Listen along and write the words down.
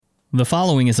The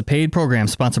following is a paid program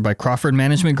sponsored by Crawford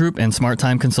Management Group and Smart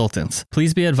Time Consultants.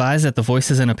 Please be advised that the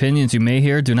voices and opinions you may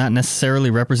hear do not necessarily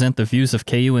represent the views of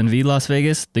KUNV Las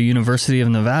Vegas, the University of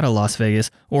Nevada, Las Vegas,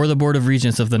 or the Board of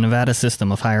Regents of the Nevada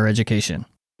System of Higher Education.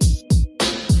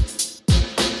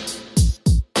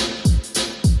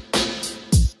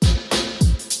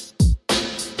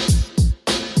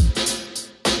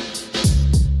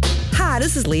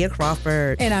 This is Leaha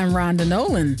Crawford. And I'm Rhonda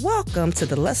Nolen. Welcome to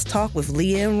the Let's Talk with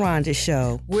Leaha and Rhonda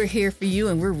show. We're here for you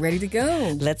and we're ready to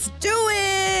go. Let's do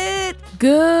it!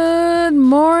 Good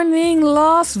morning,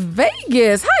 Las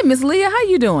Vegas. Hi, Miss Leaha. How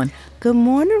you doing? Good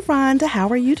morning, Rhonda. How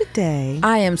are you today?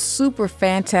 I am super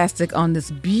fantastic on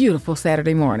this beautiful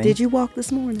Saturday morning. Did you walk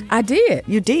this morning? I did.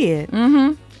 You did?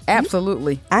 Mm-hmm.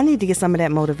 Absolutely. I need to get some of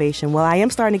that motivation. Well, I am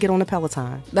starting to get on the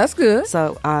Peloton. That's good.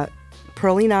 So,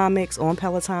 Pearlynomics on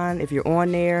Peloton. If you're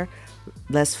on there,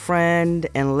 let's friend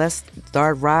and let's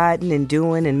start riding and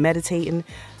doing and meditating.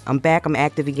 I'm back. I'm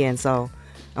active again. So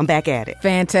I'm back at it.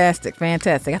 Fantastic.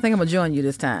 Fantastic. I think I'm going to join you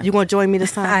this time. You going to join me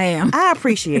this time? I am. I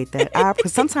appreciate that.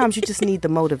 Because sometimes you just need the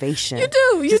motivation. You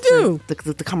do. You do.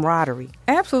 The camaraderie.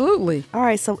 Absolutely. All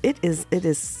right. So it is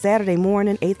Saturday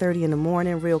morning, 8:30 in the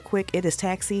morning. Real quick. It is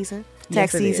tax season.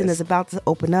 Tax season is about to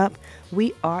open up.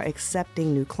 We are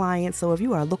accepting new clients. So if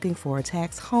you are looking for a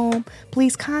tax home,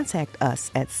 please contact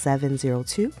us at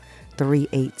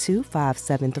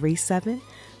 702-382-5737.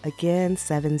 Again,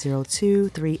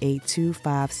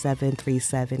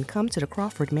 702-382-5737. Come to the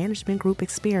Crawford Management Group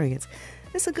experience.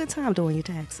 It's a good time doing your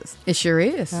taxes. It sure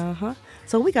is. Uh-huh.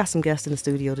 So we got some guests in the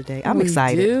studio today. I'm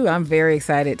excited. We do. I'm very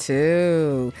excited,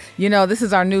 too. You know, this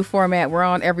is our new format we're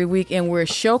on every week, and we're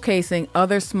showcasing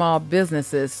other small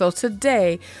businesses. So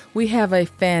today, we have a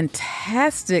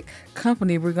fantastic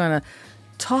company we're going to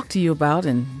talk to you about,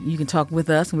 and you can talk with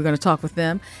us, and we're going to talk with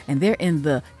them, and they're in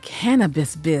the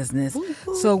cannabis business. Ooh.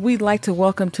 So we'd like to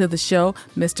welcome to the show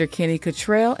Mr. Kenny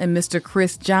Cottrell and Mr.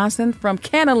 Chris Johnson from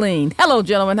Cannalean. Hello,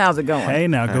 gentlemen. How's it going? Hey,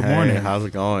 now. Good morning. How's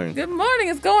it going? Good morning.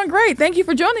 It's going great. Thank you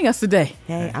for joining us today.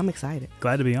 Hey, I'm excited.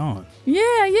 Glad to be on.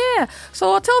 Yeah.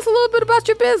 So tell us a little bit about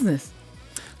your business.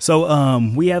 So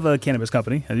we have a cannabis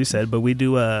company, as you said, but we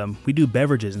do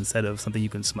beverages instead of something you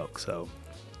can smoke. So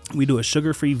we do a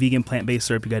sugar-free, vegan, plant-based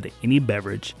syrup you got to any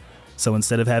beverage. So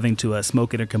instead of having to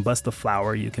smoke it or combust the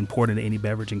flower, you can pour it into any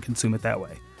beverage and consume it that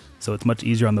way. So it's much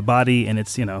easier on the body, and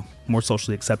it's, more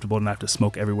socially acceptable to not have to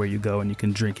smoke everywhere you go, and you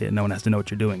can drink it, and no one has to know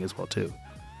what you're doing as well, too.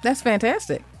 That's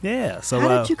fantastic. Yeah. So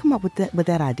how did you come up with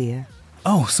that idea?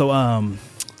 So I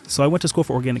went to school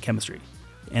for organic chemistry,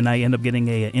 and I ended up getting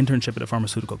an internship at a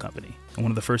pharmaceutical company. And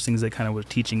one of the first things they kind of were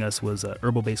teaching us was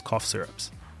herbal-based cough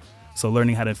syrups. So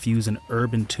learning how to infuse an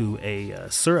herb into a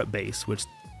syrup base, which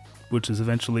is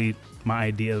eventually my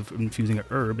idea of infusing an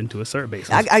herb into a syrup base.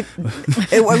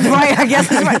 It was right. I guess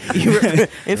it's right. You were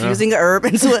infusing an herb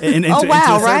into it. Into a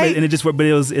right? And it just, but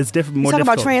it's different, more difficult. Talk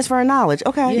about transferring knowledge.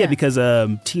 Okay. Yeah, because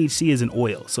THC is an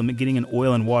oil. So getting an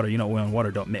oil and water, oil and water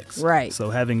don't mix. Right. So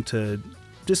having to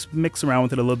just mix around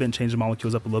with it a little bit and change the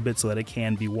molecules up a little bit so that it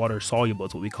can be water soluble,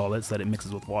 is what we call it, so that it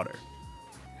mixes with water.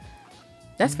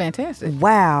 That's fantastic.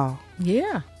 Wow.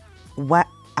 Yeah. What?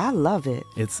 I love it.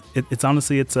 It's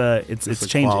honestly it's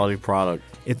changing. Quality product.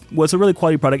 It's a really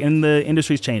quality product, and the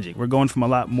industry's changing. We're going from a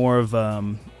lot more of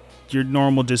your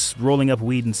normal just rolling up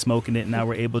weed and smoking it. And now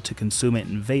we're able to consume it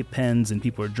in vape pens, and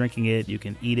people are drinking it. You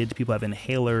can eat it. People have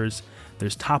inhalers.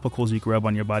 There's topicals you can rub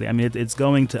on your body. I mean, it's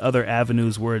going to other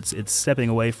avenues where it's stepping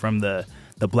away from the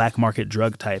black market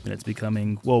drug type, and it's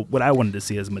becoming, well, what I wanted to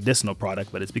see as a medicinal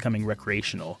product, but it's becoming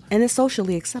recreational. And it's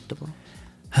socially acceptable.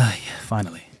 Yeah,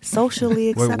 finally. Socially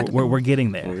acceptable. We're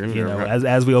getting there.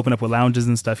 As we open up with lounges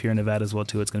and stuff here in Nevada as well,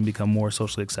 too, it's going to become more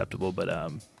socially acceptable. But,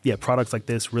 products like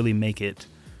this really make it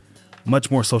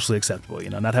much more socially acceptable.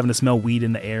 Not having to smell weed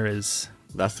in the air is...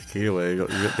 That's the key to it.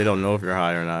 They don't know if you're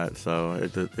high or not. So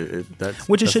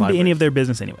Which it shouldn't be any of their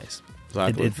business anyways.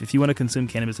 Exactly. If you want to consume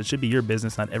cannabis, it should be your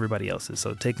business, not everybody else's.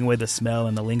 So taking away the smell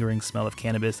and the lingering smell of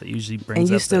cannabis that usually brings up... And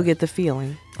you still get the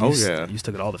feeling. You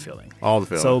still get all the feeling. All the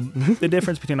feeling. So the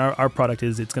difference between our product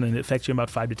is it's going to affect you in about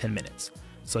 5 to 10 minutes.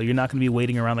 So you're not going to be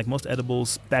waiting around like most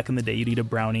edibles. Back in the day, you'd eat a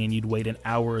brownie and you'd wait an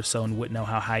hour or so and wouldn't know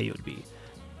how high you would be.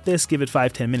 This, give it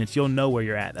 5-10 minutes, you'll know where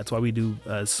you're at. That's why we do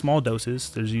small doses.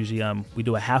 There's usually we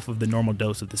do a half of the normal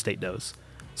dose of the state dose.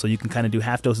 So you can kind of do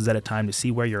half doses at a time to see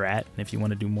where you're at. And if you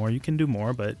want to do more, you can do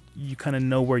more, but you kind of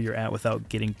know where you're at without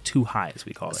getting too high, as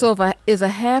we call it. So is a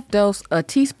half dose a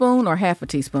teaspoon or half a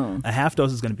teaspoon? A half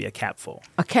dose is going to be a capful.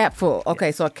 A capful. Okay,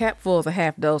 yes. So a capful is a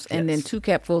half dose, and then 2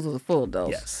 capfuls is a full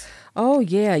dose. Yes. Oh,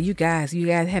 yeah, you guys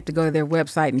have to go to their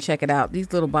website and check it out.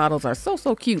 These little bottles are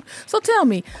so cute. So tell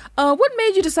me, what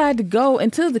made you decide to go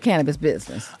into the cannabis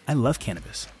business? I love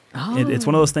cannabis. Oh. It's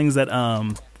one of those things that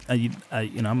I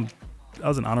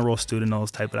was an honor roll student and all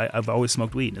this type, but I've always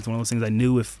smoked weed. It's one of those things I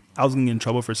knew if I was going to get in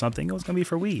trouble for something, it was going to be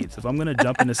for weed. So if I'm going to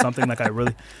jump into something like you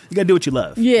got to do what you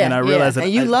love. Yeah. And I realized that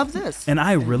And you love this. And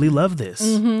I really love this.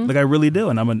 Like I really do.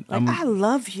 And I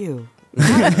love you.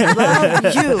 I love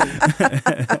you.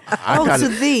 To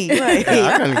thee. Right. Yeah,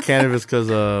 I got into cannabis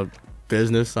because of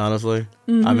business, honestly.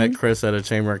 I met Chris at a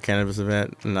Chamber of Cannabis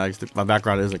event, and my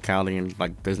background is accounting and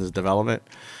like business development.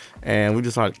 And we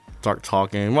just start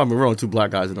talking. Well, I mean, we're only 2 black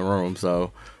guys in the room,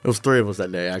 so it was 3 of us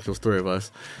that day. Actually, it was 3 of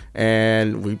us,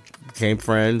 and we became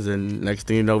friends. And next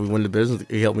thing you know, we went into business.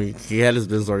 He helped me. He had his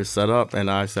business already set up,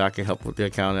 and I said I can help with the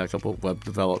accounting, a couple of web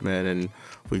development, and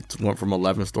we went from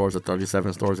 11 stores to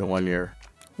 37 stores in 1 year.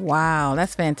 Wow,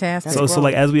 that's fantastic. So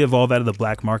like as we evolve out of the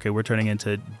black market, we're turning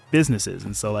into businesses,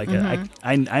 and so like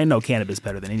I know cannabis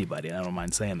better than anybody, and I don't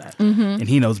mind saying that. And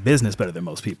he knows business better than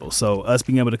most people. So us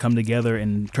being able to come together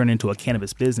and turn into a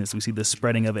cannabis business, we see the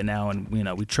spreading of it now, and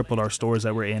we tripled our stores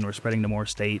that we're in. We're spreading to more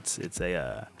states. It's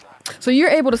So you're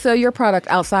able to sell your product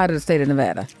outside of the state of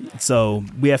Nevada. So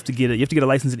you have to get a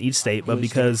license in each state, but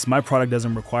because my product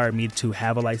doesn't require me to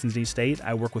have a license in each state,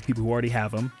 I work with people who already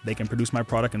have them. They can produce my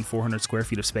product in 400 square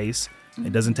feet of space.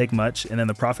 It doesn't take much, and then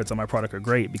the profits on my product are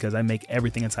great because I make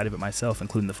everything inside of it myself,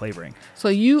 including the flavoring. So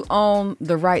you own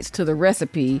the rights to the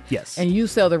recipe, yes, and you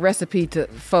sell the recipe to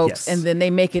folks, and then they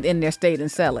make it in their state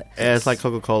and sell it. Yeah, it's like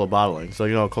Coca-Cola bottling. So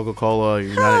The Coca-Cola,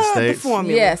 United States.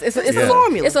 formula. Yes, it's a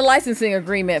formula. It's a licensing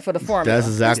agreement for the formula. That's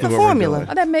exactly It's the what formula. we're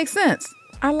doing. Oh, that makes sense.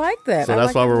 I like that. So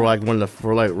that's why we're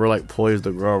like poised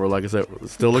to grow. We're like I said,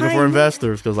 still looking for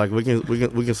investors because like we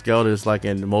can scale this like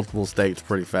in multiple states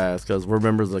pretty fast because we're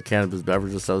members of the Cannabis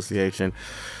Beverage Association,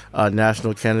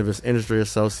 National Cannabis Industry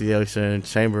Association,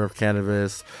 Chamber of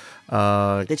Cannabis,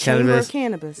 the Chamber of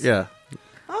Cannabis. Yeah.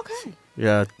 Okay.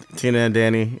 Yeah, Tina and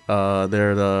Danny,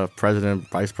 they're the president,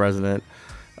 vice president.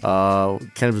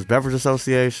 Cannabis Beverage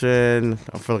Association.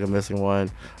 I feel like I'm missing one.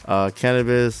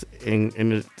 Cannabis in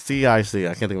the CIC.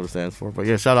 I can't think of what it stands for, but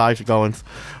yeah, shout out Aisha Goins.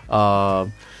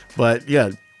 But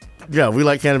yeah, we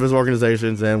like cannabis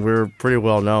organizations, and we're pretty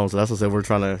well known. So that's what I said. We're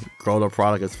trying to grow the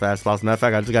product as fast as possible. Matter of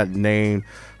fact, I just got named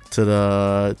to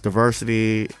the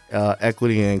Diversity,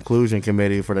 Equity, and Inclusion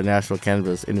Committee for the National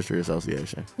Cannabis Industry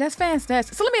Association. That's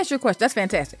fantastic. So let me ask you a question. That's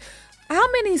fantastic. How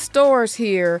many stores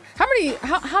here? How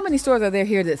many stores are there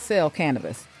here that sell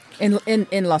cannabis in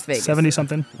Las Vegas? 70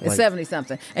 something. It's 70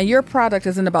 something, and your product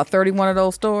is in about 31 of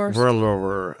those stores. We're a little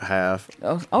over half.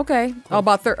 Oh, okay. Oh,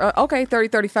 about 30,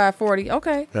 35, 40.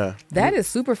 Okay. Yeah. That is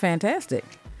super fantastic.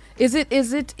 Is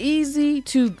it easy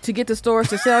to get the stores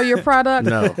to sell your product?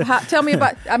 No. Tell me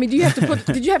about. I mean, did you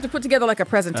have to put together like a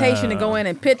presentation and go in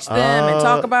and pitch them and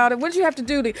talk about it? What did you have to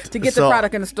do to get the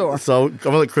product in the store? So I'm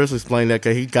gonna let Chris explain that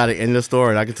because he got it in the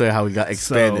store, and I can tell you how he got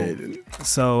expanded.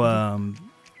 So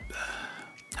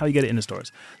how you get it in the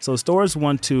stores? So stores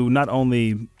want to not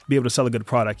only be able to sell a good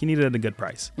product, you need it at a good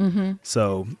price. Mm-hmm.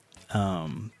 So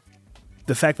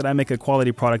the fact that I make a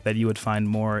quality product that you would find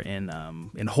more in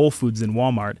Whole Foods and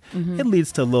Walmart, it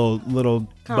leads to little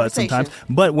butts sometimes.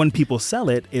 But when people sell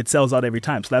it, it sells out every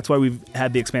time. So that's why we've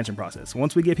had the expansion process.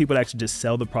 Once we get people to actually just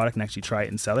sell the product and actually try it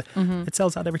and sell it, it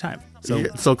sells out every time.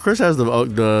 So Chris has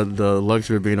the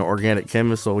luxury of being an organic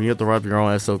chemist. So when you have to write your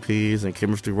own SOPs and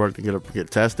chemistry work to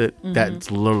get tested,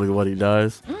 that's literally what he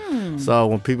does. So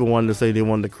when people wanted to say they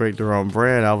wanted to create their own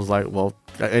brand, I was like, well,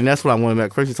 and that's what I wanted to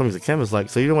make. Chris, he told me he's a chemist. Like,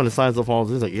 so you don't want to sign up on?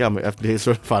 He's like, yeah, I'm an FDA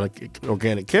certified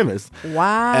organic chemist.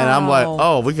 Wow. And I'm like,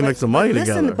 oh, we can make some money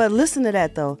together. But listen to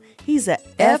that though. He's a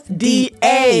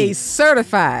FDA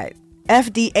certified.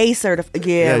 FDA certified.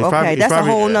 Yeah, he's okay. probably, That's a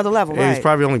whole nother level, right? He's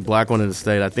probably the only black one in the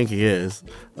state. I think he is.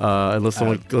 Unless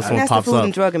someone that's pops the Food up.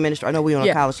 and Drug Administration. I know we're on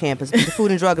a college campus, but the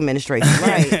Food and Drug Administration,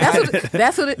 right?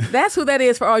 That's who that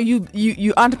is for all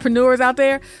you entrepreneurs out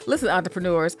there. Listen,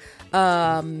 entrepreneurs.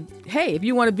 Hey, if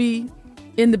you want to be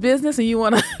in the business and you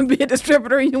want to be a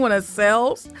distributor and you want to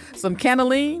sell some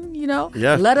Cannalean,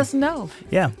 let us know.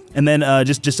 Yeah. And then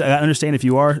just understand if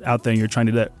you are out there and you're trying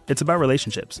to do that, it's about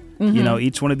relationships.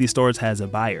 Each one of these stores has a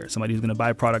buyer, somebody who's going to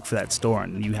buy a product for that store,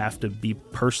 and you have to be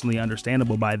personally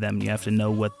understandable by them. You have to know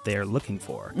what they're looking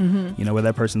for. Whether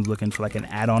that person's looking for like an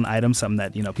add-on item, something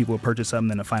that, people will purchase something,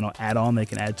 then a final add-on they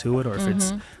can add to it, or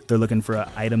if they're looking for an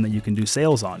item that you can do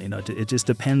sales on. It just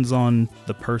depends on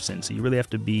the person. So you really have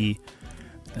to be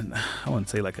I wouldn't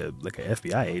say like a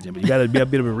FBI agent, but you got to be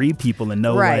able to read people and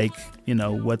know Right. like, you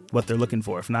know, what they're looking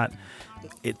for. If not,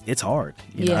 it's hard.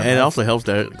 You know? And it also helps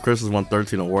that Chris has won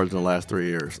 13 awards in the last 3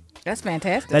 years. That's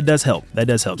fantastic. That does help.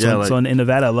 Yeah, So in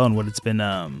Nevada alone, it's been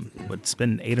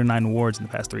 8 or 9 awards in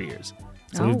the past 3 years.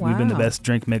 So we've been the best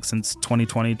drink mix since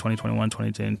 2020, 2021,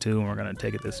 2022, and we're going to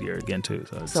take it this year again too.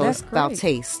 So That's it's about great.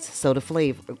 taste. So the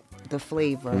flavor.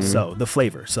 So the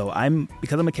flavor. So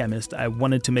because I'm a chemist, I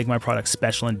wanted to make my product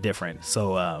special and different.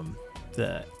 So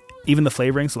even the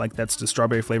flavoring, so like that's the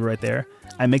strawberry flavor right there,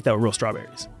 I make that with real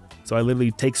strawberries. So I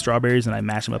literally take strawberries and I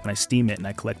mash them up and I steam it and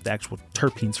I collect the actual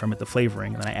terpenes from it, the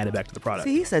flavoring, and then I add it back to the product.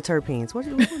 See, he said terpenes. What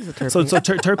is a terpene? So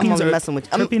terpenes I'm messing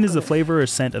with you. terpene is the flavor or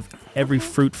scent of every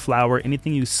fruit, flower,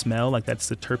 anything you smell, like that's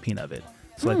the terpene of it.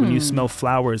 So like when you smell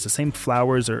flowers, the same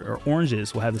flowers or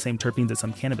oranges will have the same terpenes that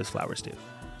some cannabis flowers do.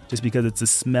 Just because it's a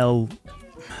smell,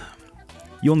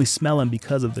 you only smell them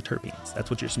because of the terpenes. That's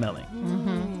what you're smelling.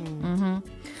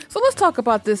 So let's talk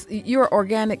about this. You're an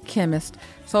organic chemist.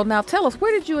 So now tell us,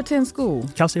 where did you attend school?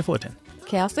 Cal State Fullerton.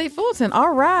 Cal State Fullerton.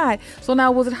 All right. So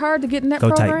now, was it hard to get in that Go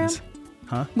program? Titans.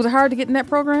 Huh? Was it hard to get in that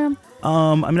program?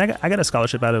 I mean, I got a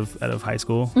scholarship out of high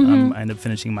school. I ended up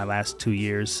finishing my last 2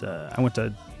 years. I went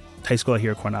to high school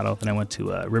here at Coronado, then I went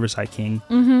to Riverside King.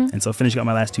 And so finishing up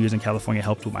my last 2 years in California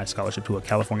helped with my scholarship to a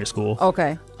California school.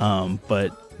 Okay.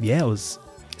 But yeah, it was,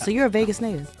 So you're a Vegas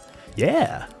native.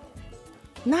 yeah.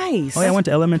 Nice. Oh, yeah, I went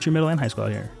to elementary, middle, and high school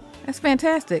out here. That's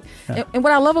fantastic. And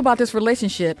what I love about this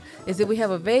relationship is that we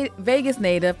have a Vegas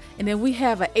native, and then we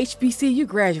have a HBCU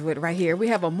graduate right here. We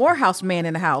have a Morehouse man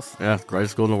in the house. Yeah,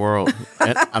 greatest school in the world.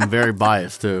 And I'm very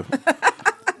biased too.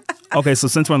 Okay, so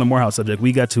since we're on the Morehouse subject,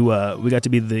 we got to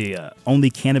be the only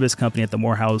cannabis company at the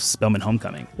Morehouse Spelman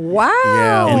Homecoming. Wow.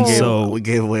 Yeah, And we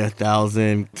gave away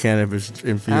 1,000 cannabis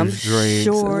infused I'm drinks,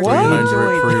 sure 300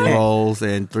 enjoyed pre-rolls,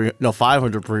 and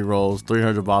 500 pre-rolls,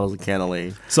 300 bottles of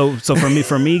Cannalean. So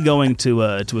for me going to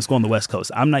a school on the West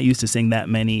Coast, I'm not used to seeing that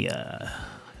many.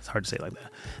 It's hard to say it like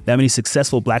that many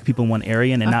successful Black people in one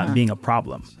area and it not being a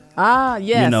problem. Ah,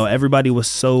 yes. You know, everybody was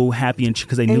so happy and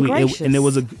because they knew it, and it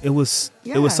was so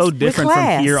Yes, different with from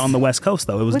class. here on the West Coast.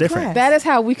 Though it was With different. class. That is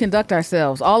how we conduct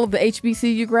ourselves. All of the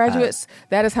HBCU graduates,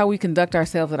 that is how we conduct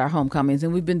ourselves at our homecomings,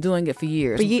 and we've been doing it for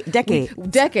years. Decades.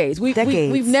 Decades.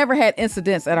 We've never had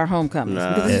incidents at our homecomings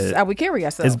because this is how we carry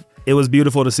ourselves. It was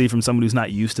beautiful to see from someone who's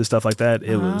not used to stuff like that.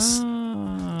 It was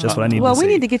just what I needed Well, to see.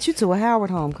 we need to get you to a Howard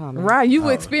homecoming. Right, you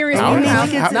experienced Howard.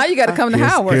 Morehouse. Now you got to come to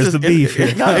Howard. Here's the beef.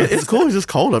 It's cool. It's just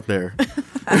cold up there.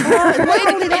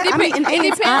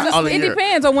 It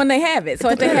depends on when they have it. So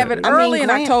if they have it early in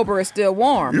October, it's still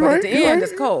warm, but at the end,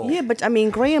 it's cold. Yeah, but I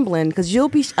mean, Grambling, because the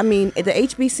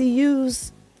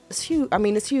HBCUs, it's huge. I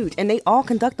mean, it's huge, and they all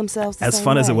conduct themselves the As same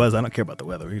fun as it way. was, I don't care about the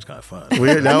weather. It was kind of fun.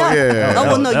 Weird. No, yeah. Oh,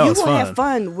 well, no, that you was will fun. have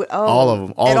fun with All of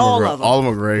them. All of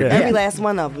them are great. Yeah. Every last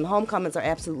one of them. The homecomings are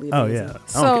absolutely Oh amazing. yeah.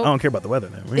 So- I don't care about the weather.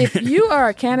 Then. If you are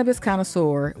a cannabis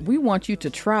connoisseur, we want you to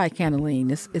try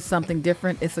Cannalean. It's something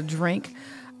different. It's a drink.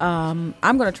 I'm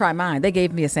going to try mine. They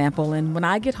gave me a sample, and when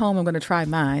I get home, I'm going to try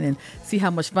mine and see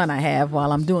how much fun I have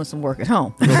while I'm doing some work at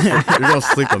home. You're gonna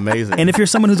sleep amazing. And if you're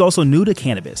someone who's also new to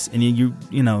cannabis and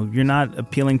you're not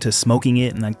appealing to smoking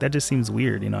it and like that just seems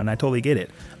weird, and I totally get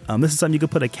it. This is something you could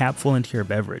put a capful into your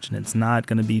beverage and it's not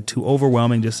going to be too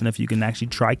overwhelming. Just enough you can actually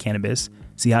try cannabis,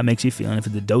 see how it makes you feel, and if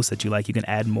it's a dose that you like, you can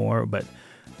add more. But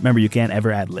remember, you can't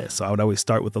ever add less. So I would always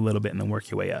start with a little bit and then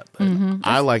work your way up. But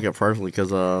I like it personally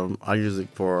because I use it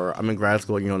I'm in grad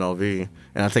school at UNLV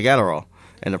and I take Adderall.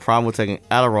 And the problem with taking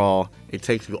Adderall, it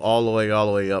takes you all the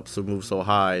way up, so move so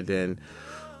high, then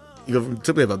you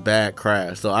typically have a bad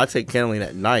crash. So I take Cannalean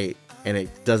at night, and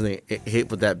it doesn't hit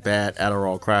with that bad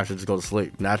Adderall crash. I just go to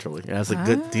sleep naturally, and that's a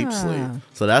good deep sleep.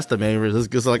 So that's the main reason.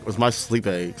 It's my sleep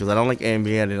aid because I don't like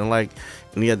Ambien. I don't like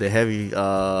any of the heavy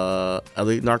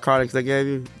elite narcotics they gave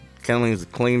you. Cannalean is a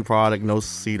clean product, no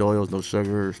seed oils, no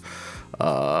sugars.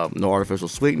 No artificial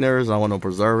sweeteners. I don't want no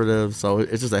preservatives. So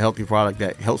it's just a healthy product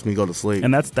that helps me go to sleep.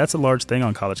 And that's a large thing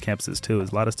on college campuses too.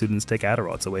 Is a lot of students take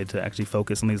Adderall. It's a way to actually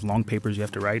focus on these long papers you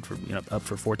have to write for up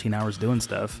for 14 hours doing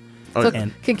stuff. So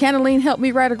And can Cannalean help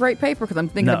me write a great paper? Because I'm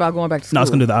thinking about going back to school. No, it's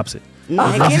gonna do the opposite. No,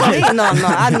 Cannalean, no.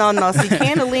 See,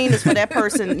 Cannalean is for that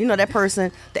person. You know that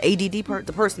person, the ADD,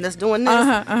 the person that's doing this.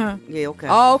 Yeah, okay.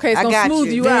 Oh, okay. It's I going to got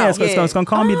smooth you Yeah, out. it's gonna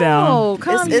calm you down. Oh,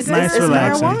 calm you It's down. Nice, it's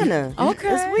relaxing. marijuana.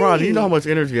 Okay. It's weed. Bro, do you know how much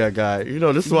energy I got?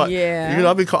 This is what. Yeah.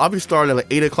 I'll be starting at like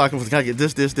 8 o'clock. Can I get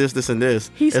this, and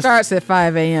this? He starts at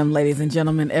 5 a.m., ladies and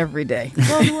gentlemen, every day.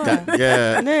 So do I.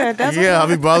 Yeah, Yeah, that's I'll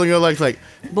be bothering her like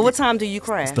But what time do you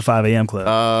crash? The 5 a.m.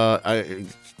 club.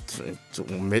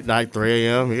 midnight, 3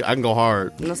 a.m. I can go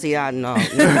hard. No, see, no.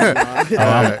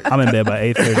 I'm in bed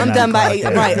by 8:30. I'm done by 8.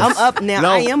 Right, I'm up now. No,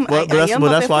 I am. but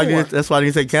that's why I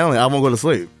didn't say Cannalean. I won't go to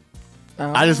sleep.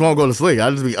 I just won't go to sleep.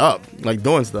 I just be up, like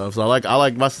doing stuff. So I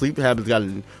like my sleep habits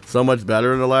gotten so much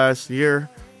better in the last year.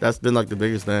 That's been like the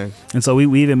biggest thing. And so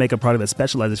we even make a product that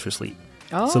specializes for sleep.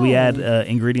 Oh. So we add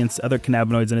ingredients, other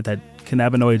cannabinoids in it. That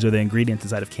cannabinoids are the ingredients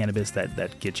inside of cannabis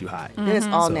that get you high. And it's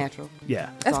all natural.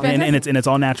 Yeah, That's and it's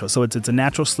all natural. So it's a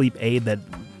natural sleep aid that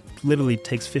literally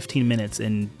takes 15 minutes.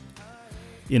 And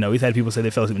we've had people say they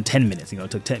fell asleep in 10 minutes.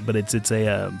 It took 10, but it's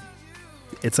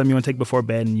something you want to take before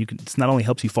bed, and it's not only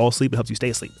helps you fall asleep, it helps you stay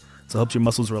asleep. So it helps your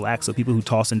muscles relax. So people who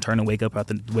toss and turn and wake up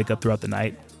throughout the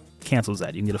night, cancels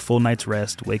that. You can get a full night's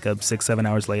rest, wake up 6-7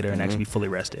 hours later, and actually be fully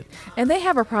rested. And they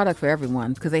have a product for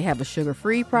everyone because they have a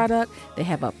sugar-free product, they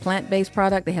have a plant-based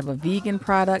product, they have a vegan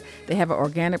product, they have an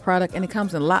organic product, and it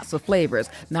comes in lots of flavors.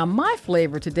 Now, my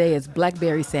flavor today is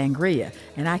blackberry sangria,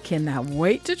 and I cannot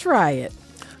wait to try it.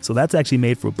 So that's actually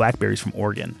made from blackberries from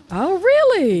Oregon. Oh,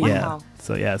 really? Wow.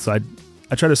 Yeah. So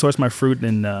I try to source my fruit,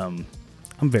 and I'm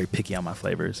very picky on my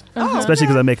flavors, Uh-huh. especially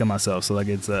because I make them myself. So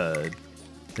it's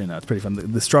it's pretty fun.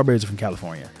 The strawberries are from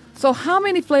California. So how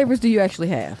many flavors do you actually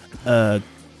have?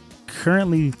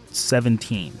 Currently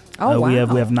 17. Oh, wow.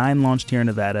 We have 9 launched here in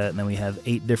Nevada, and then we have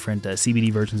 8 different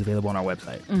CBD versions available on our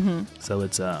website. Mm-hmm. So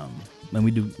it's and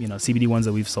we do CBD ones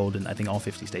that we've sold in I think all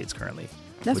 50 states currently.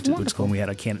 That's which is wonderful. cool. We had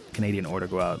a Canadian order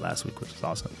go out last week, which is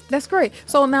awesome. That's great.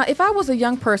 So now, if I was a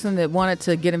young person that wanted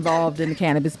to get involved in the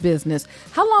cannabis business,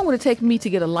 how long would it take me to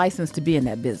get a license to be in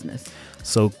that business?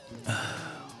 So.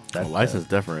 License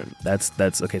different.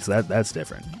 That's okay. So that's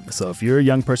different. So if you're a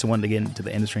young person wanting to get into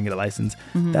the industry and get a license,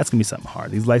 that's gonna be something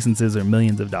hard. These licenses are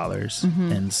millions of dollars,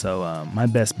 and so my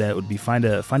best bet would be find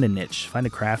a niche, find a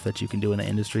craft that you can do in the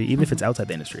industry, even if it's outside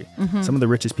the industry. Some of the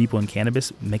richest people in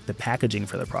cannabis make the packaging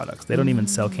for their products. They don't even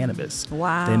sell cannabis.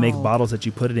 Wow. They make bottles that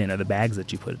you put it in or the bags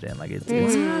that you put it in. Like it's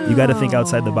you got to think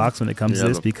outside the box when it comes to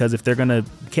this, because if they're gonna,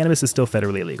 cannabis is still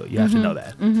federally illegal. You have to know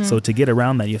that. So to get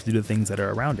around that, you have to do the things that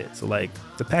are around it. So like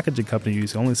the packaging company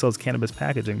who only sells cannabis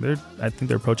packaging, I think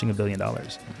they're approaching $1 billion.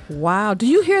 Wow. Do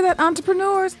you hear that,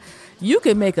 entrepreneurs? You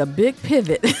can make a big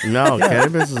pivot. No,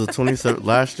 cannabis is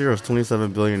last year was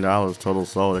 $27 billion total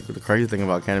sold. The crazy thing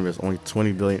about cannabis, only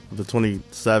 $20 billion, the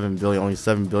 $27 billion, only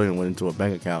 $7 billion went into a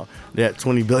bank account. They had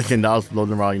 $20 billion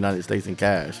floating around the United States in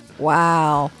cash.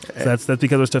 Wow. So that's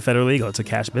because it's still federally legal. It's a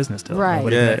cash business still.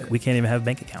 Right. We can't even have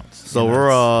bank accounts. So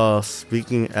we're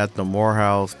speaking at the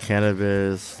Morehouse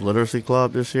Cannabis Literacy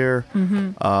Club this year. We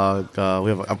have one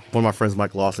of my friends,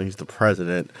 Mike Lawson. He's the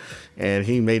president, and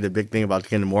he made a big thing about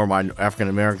getting more of my African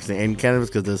Americans in cannabis,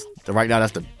 because right now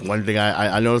that's the one thing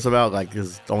I notice about. Like,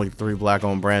 there's only 3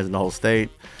 black-owned brands in the whole state.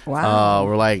 Wow.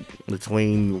 We're like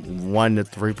between 1%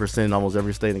 to 3% in almost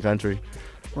every state in the country.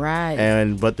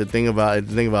 Right. But the thing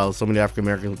about so many African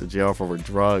Americans went to jail for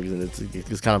drugs, and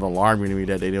it's kind of alarming to me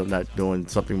that they're not doing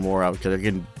something more out, because they're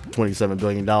getting $27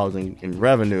 billion in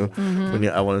revenue. When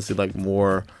I want to see like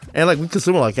more, and like we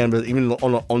consume a lot of cannabis, even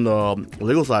on the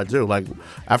legal side too. Like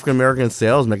African American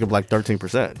sales make up like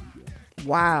 13%.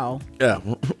 Wow. Yeah.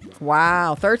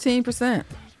 Wow. 13%.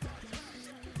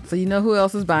 So you know who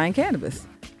else is buying cannabis?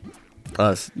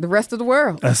 Us. The rest of the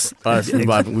world. Us. We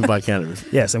buy cannabis.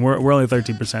 Yes, and we're only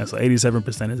 13%, so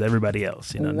 87% is everybody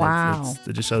else. Wow.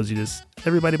 It just shows you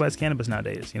everybody buys cannabis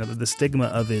nowadays. The stigma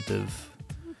of it, of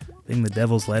being the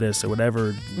devil's lettuce or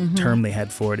whatever term they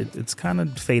had for it, it's kind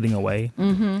of fading away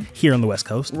here on the West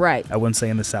Coast. Right. I wouldn't say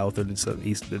in the South or the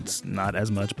East it's not as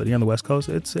much, but here on the West Coast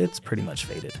it's pretty much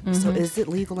faded. So is it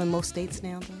legal in most states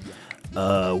now,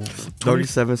 though?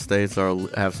 37 states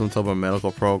have some type of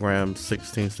medical program.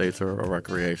 16 states are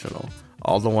recreational.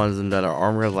 All the ones that are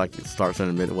armored, like it starts in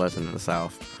the Midwest and in the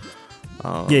South.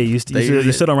 You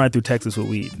still don't ride through Texas with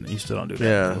weed. You still don't do that.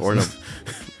 Yeah, or no.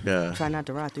 Yeah. Try not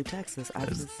to ride through Texas.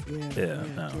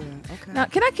 No. Okay. Now,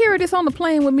 can I carry this on the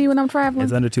plane with me when I'm traveling?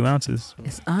 It's under 2 ounces.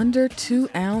 It's under 2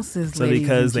 ounces, So ladies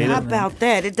because and they How gentlemen. about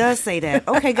that? It does say that.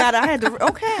 Okay, got it. I had to.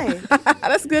 Okay.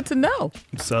 That's good to know.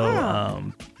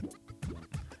 So,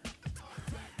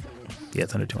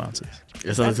 it's under 2 ounces.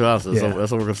 It's under 2 ounces, Yeah. so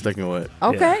that's what we're sticking with.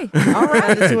 Okay. All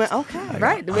right. Okay.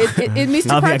 Right. It meets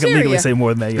I the don't think I can legally criteria. say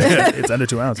more than that. Yeah, it's under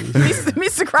 2 ounces.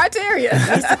 Meets the criteria.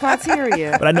 That's the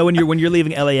criteria. But I know when you're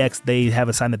leaving LAX, they have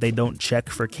a sign that they don't check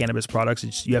for cannabis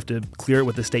products. You have to clear it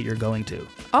with the state you're going to.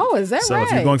 Oh, is that So right?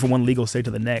 if you're going from one legal state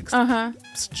to the next,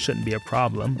 it shouldn't be a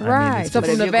problem. Right. I mean, it's So But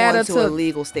from if you're Nevada going to to a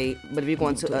legal state, but if you're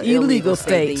going to an Illegal illegal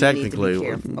state. state, then you need to be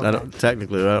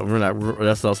Technically, careful. we're not.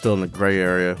 That's all still in the gray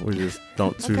area. We just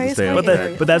don't choose Okay, to it's stay gray up area.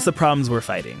 there. but that's the problems we're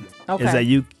fighting. Okay. Is that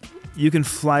you can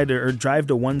fly to or drive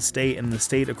to one state and the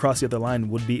state across the other line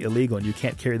would be illegal and you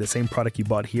can't carry the same product you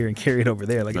bought here and carry it over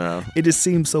there. Like it just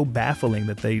seems so baffling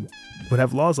that they would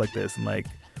have laws like this. And like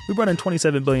we brought in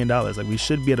 $27 billion. Like we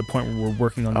should be at a point where we're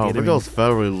working on if it goes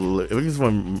federally, if we just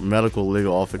went medical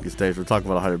legal all 50 states, we're talking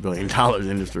about $100 billion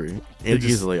industry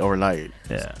easily overnight.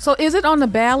 Yeah. So is it on the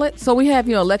ballot? So we have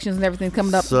elections and everything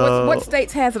coming up. So, what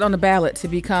states has it on the ballot to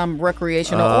become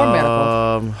recreational or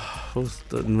medical?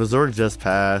 Missouri just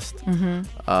passed.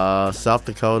 South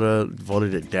Dakota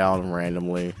voted it down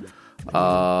randomly.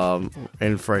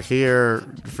 And for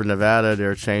Nevada,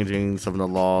 they're changing some of the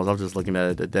laws. I was just looking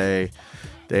at it today.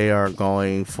 They are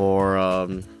going for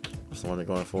what's the one they're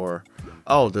going for?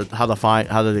 How they're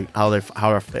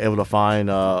able to find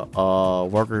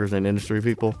workers and industry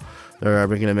people. They're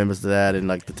making amendments to that and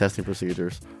like the testing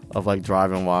procedures of like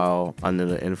driving while under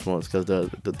the influence because the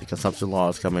consumption law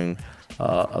is coming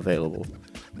available.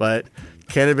 But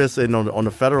cannabis, and on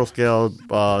the federal scale,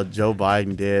 Joe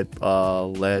Biden did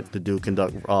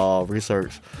conduct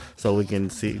research so we can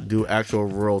do actual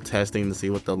real testing to see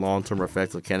what the long-term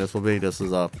effects of cannabis will be. This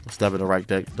is a step in the right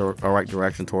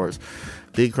direction towards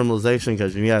decriminalization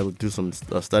because you got to do some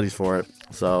studies for it.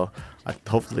 So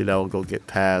hopefully that will go get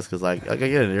passed because, like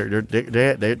again,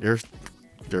 there's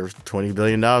 $20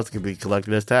 billion could be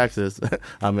collected as taxes.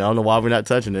 I mean, I don't know why we're not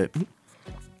touching it.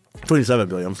 $27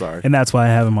 billion. I'm sorry, and that's why I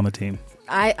have him on the team.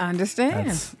 I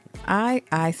understand.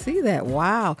 I see that.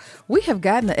 Wow. We have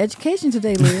gotten an education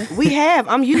today, Leah. We have.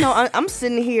 I'm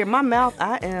sitting here. My mouth,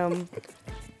 I am.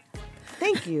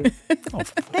 Thank you.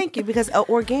 Thank you, because an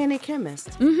organic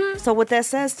chemist. So what that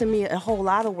says to me a whole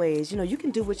lot of ways, you can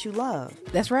do what you love.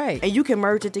 That's right. And you can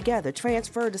merge it together,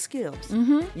 transfer the skills.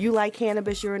 You like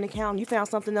cannabis, you're an accountant, you found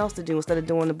something else to do instead of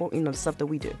doing the stuff that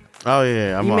we do. Oh,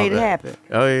 yeah. You made it happen.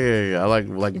 Oh, yeah. I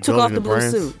like you took off the blue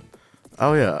suit.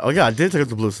 Oh, yeah. I did take off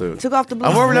the blue suit. Took off the blue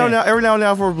suit. Every now and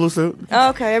now for a blue suit.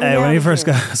 Okay. When he first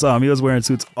saw him, he was wearing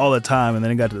suits all the time, and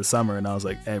then it got to the summer, and I was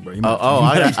like, "Hey, bro, it's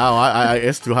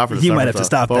too hot for the summer. You might have to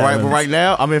stop but that. But right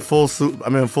now, I'm in full suit.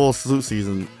 I'm in full suit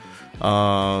season.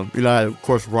 I of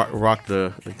course rock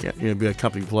the be a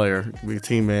company player, be a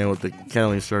team man with the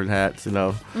Cannalean shirt and hats.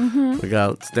 We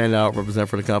got stand out, represent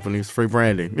for the company. It's free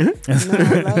branding.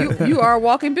 You are a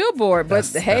walking billboard, but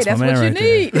that's what you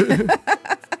need.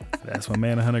 That's my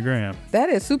man, 100 gram. That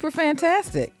is super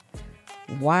fantastic.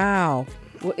 Wow.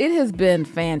 Well, it has been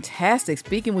fantastic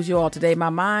speaking with you all today. My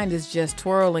mind is just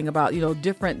twirling about,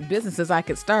 different businesses I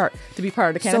could start to be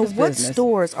part of the cannabis business. So what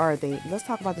stores are they? Let's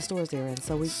talk about the stores they're in.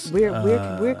 So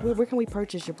where can we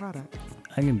purchase your product?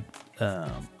 I can,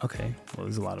 okay. Well,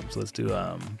 there's a lot of them. So let's do,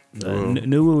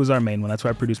 Nuwu is our main one. That's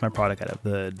where I produce my product out of,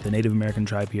 the Native American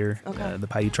tribe here, the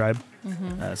Paiute tribe.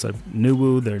 So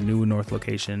Nuwu, their Nuwu North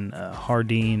location,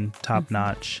 Hardeen, Top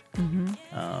Notch,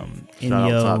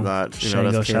 Inyo, Top Notch.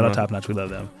 Shango, shout out Top Notch. We love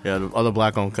them. Yeah, the other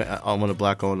black-owned, one of the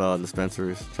black-owned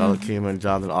dispensaries. Charlotte Kima and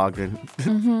Jonathan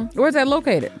Ogden. Where's that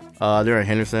located? They're in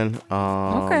Henderson. Okay.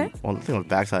 I think on the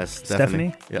backside is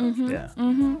Stephanie? Yeah.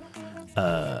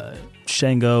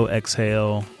 Shango,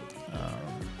 Exhale,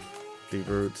 Deep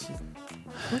Roots.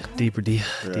 Deep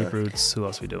Roots. Who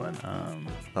else are we doing?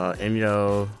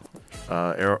 Inyo,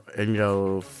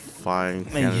 Fine.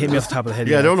 Man, you hit me off the top of the head.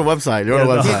 Yeah, they're on the website. They're on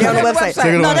the website.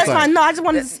 No, that's fine. No, I just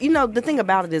wanted to, the thing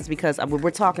about it is because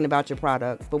we're talking about your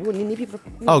product, but we need people.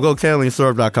 Go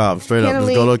CannaleanSyrup.com. Straight up.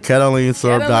 Just go to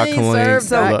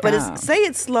CannaleanSyrup.com. But say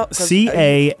it slow.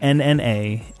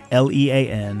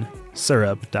 CANNALEAN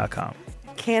syrup.com.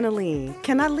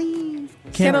 Cannaleansyrup.com.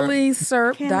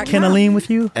 Cannalean with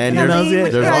you? And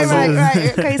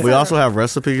we also have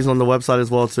recipes on the website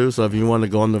as well, too. So if you want to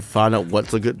go on to find out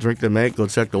what's a good drink to make, go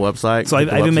check the website. So I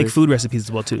even make food recipes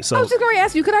as well, too. So I was just going to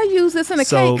ask you, could I use this in a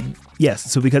cake?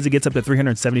 Yes. So because it gets up to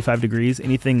 375 degrees,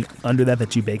 anything under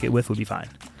that you bake it with would be fine.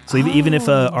 So even if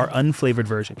our unflavored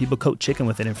version, people coat chicken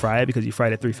with it and fry it because you fry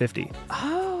it at 350.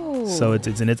 So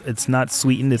it's not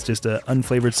sweetened. It's just an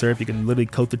unflavored syrup. You can literally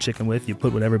coat the chicken with. You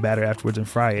put whatever batter afterwards and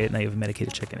fry it. Now you have a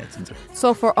medicated chicken.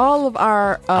 So for all of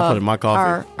our I put in my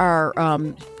coffee. our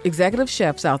executive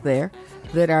chefs out there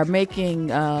that are making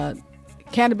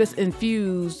cannabis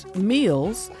infused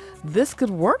meals, this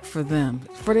could work for them.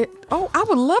 I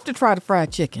would love to try the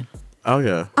fried chicken. Oh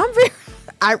yeah.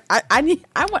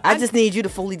 I just need you to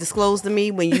fully disclose to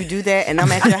me when you do that, and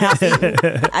I'm at your house eating.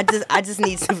 I just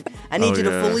need you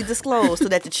to fully disclose so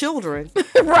that the children,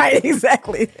 right,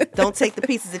 exactly, don't take the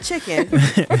pieces of chicken.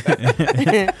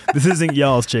 This isn't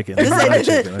y'all's chicken. This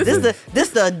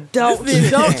is the adult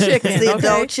chicken. It's the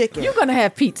adult chicken. You're gonna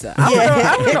have pizza.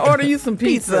 I'm gonna order you some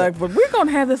pizza, but we're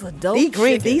gonna have this adult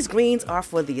chicken. These greens are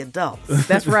for the adults.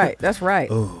 That's right. That's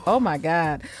right. Ooh. Oh my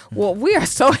God. Well, we are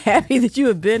so happy that you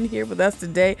have been here with us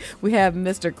today. We have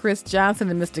Mr. Chris Johnson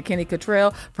and Mr. Kenny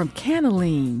Cottrell from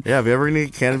Cannalean. Yeah, if you ever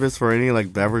need cannabis for any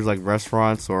like beverage, like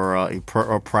restaurants or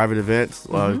private events,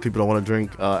 people don't want to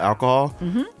drink alcohol,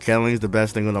 Cannalean is the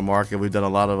best thing on the market. We've done a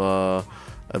lot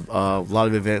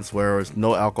of events where it's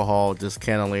no alcohol, just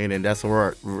Cannalean, and that's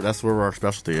where our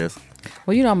specialty is.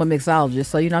 Well, I'm a mixologist,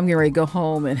 so I'm getting ready to go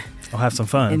home and I'll have some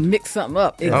fun and mix something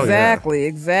up. Exactly,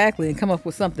 and come up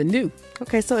with something new.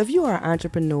 Okay, so if you are an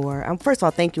entrepreneur, first of all,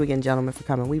 thank you again, gentlemen, for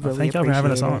coming. We really thank y'all for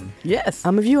having us on. Yes.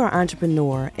 If you are an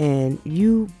entrepreneur and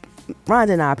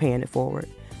Rhonda and I are paying it forward,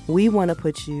 we want to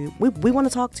put you. We want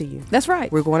to talk to you. That's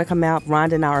right. We're going to come out.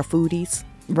 Rhonda and I are foodies.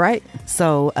 Right.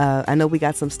 So I know we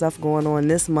got some stuff going on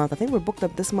this month. I think we're booked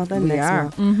up this month and next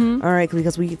month. Mm-hmm. All right,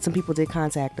 because some people did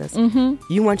contact us.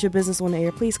 Mm-hmm. You want your business on the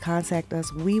air, please contact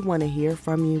us. We want to hear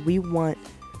from you. We want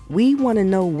to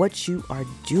know what you are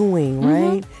doing,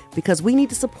 right? Because we need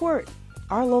to support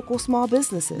our local small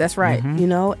businesses. That's right.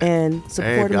 And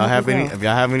support them. If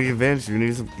y'all have any events, you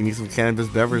need some cannabis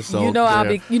beverage. So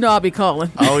I'll be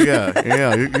calling. Oh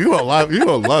yeah. You gonna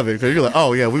love it because you're like,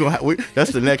 oh yeah,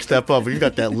 that's the next step up. You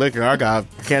got that liquor. I got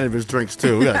cannabis drinks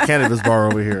too. We got a cannabis bar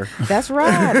over here. That's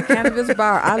right, cannabis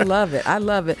bar. I love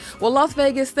it. Well, Las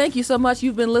Vegas, thank you so much.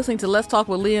 You've been listening to Let's Talk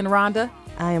with Leah and Rhonda.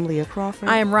 I am Leah Crawford.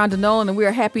 I am Rhonda Nolen, and we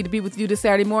are happy to be with you this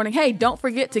Saturday morning. Hey, don't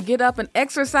forget to get up and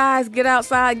exercise, get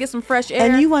outside, get some fresh air.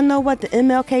 And you want to know what? The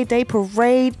MLK Day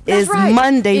Parade is right.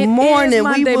 Monday morning.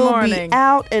 We will be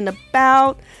out and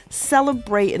about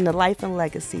celebrating the life and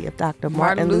legacy of Dr.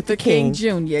 Martin Luther King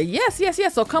Jr. Yes.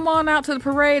 So come on out to the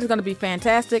parade. It's going to be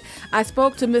fantastic. I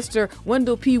spoke to Mr.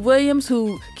 Wendell P. Williams,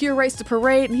 who curates the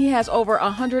parade, and he has over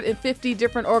 150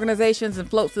 different organizations and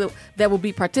floats that will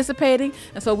be participating.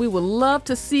 And so we would love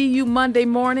to see you Monday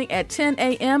morning at 10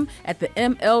 a.m. at the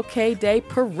MLK Day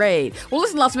Parade. Well,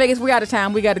 listen, Las Vegas, we're out of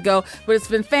time. We got to go. But it's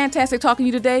been fantastic talking to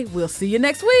you today. We'll see you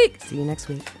next week. See you next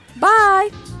week. Bye.